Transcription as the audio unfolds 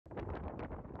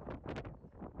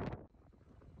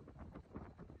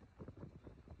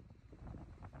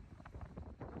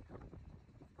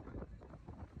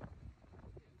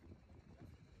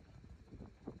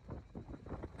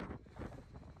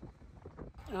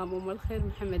I'm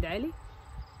Mohammed Ali.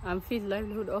 I'm Field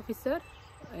Livelihood Officer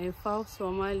in FAO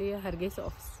Somalia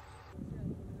office.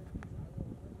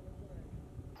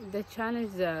 The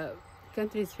challenge the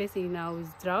country is facing now is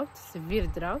drought, severe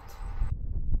drought.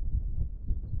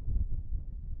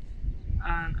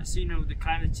 And as you know, the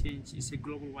climate change is a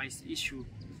global-wide issue.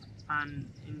 And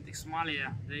in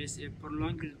Somalia, there is a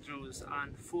prolonged drought,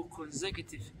 and 4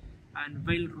 consecutive and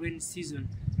violent rain seasons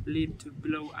lead to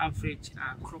below average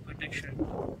crop production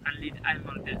and lead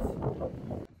animal death.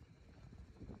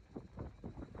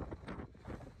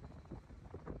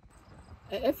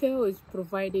 FAO is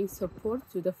providing support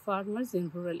to the farmers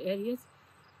in rural areas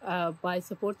by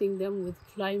supporting them with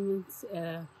climate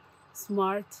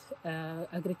smart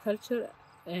agriculture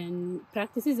and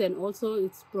practices, and also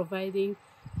it's providing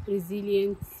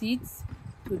resilient seeds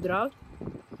to drought.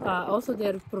 Also,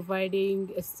 they're providing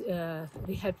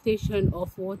rehabilitation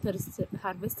of water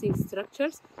harvesting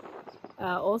structures.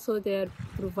 Also, they're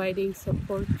providing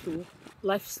support to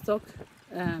livestock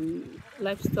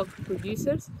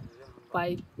producers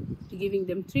by giving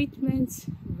them treatments,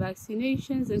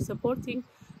 vaccinations, and supporting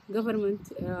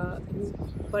government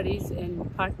bodies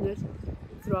and partners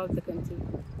throughout the country.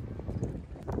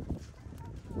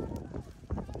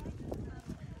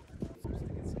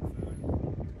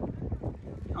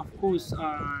 Of course,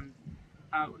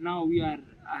 now we are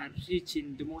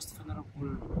reaching the most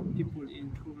vulnerable people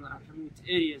in rural and remote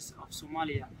areas of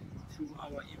Somalia through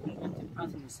our implementing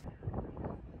partners.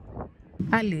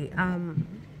 Ali,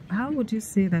 how would you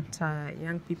say that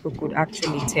young people could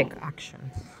actually take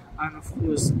action? And of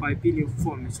course, by being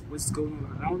informed of what's going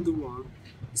on around the world,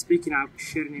 speaking up,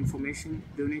 sharing information,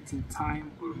 donating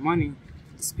time or money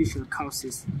to special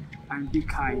causes, and be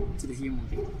kind to the human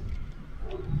being.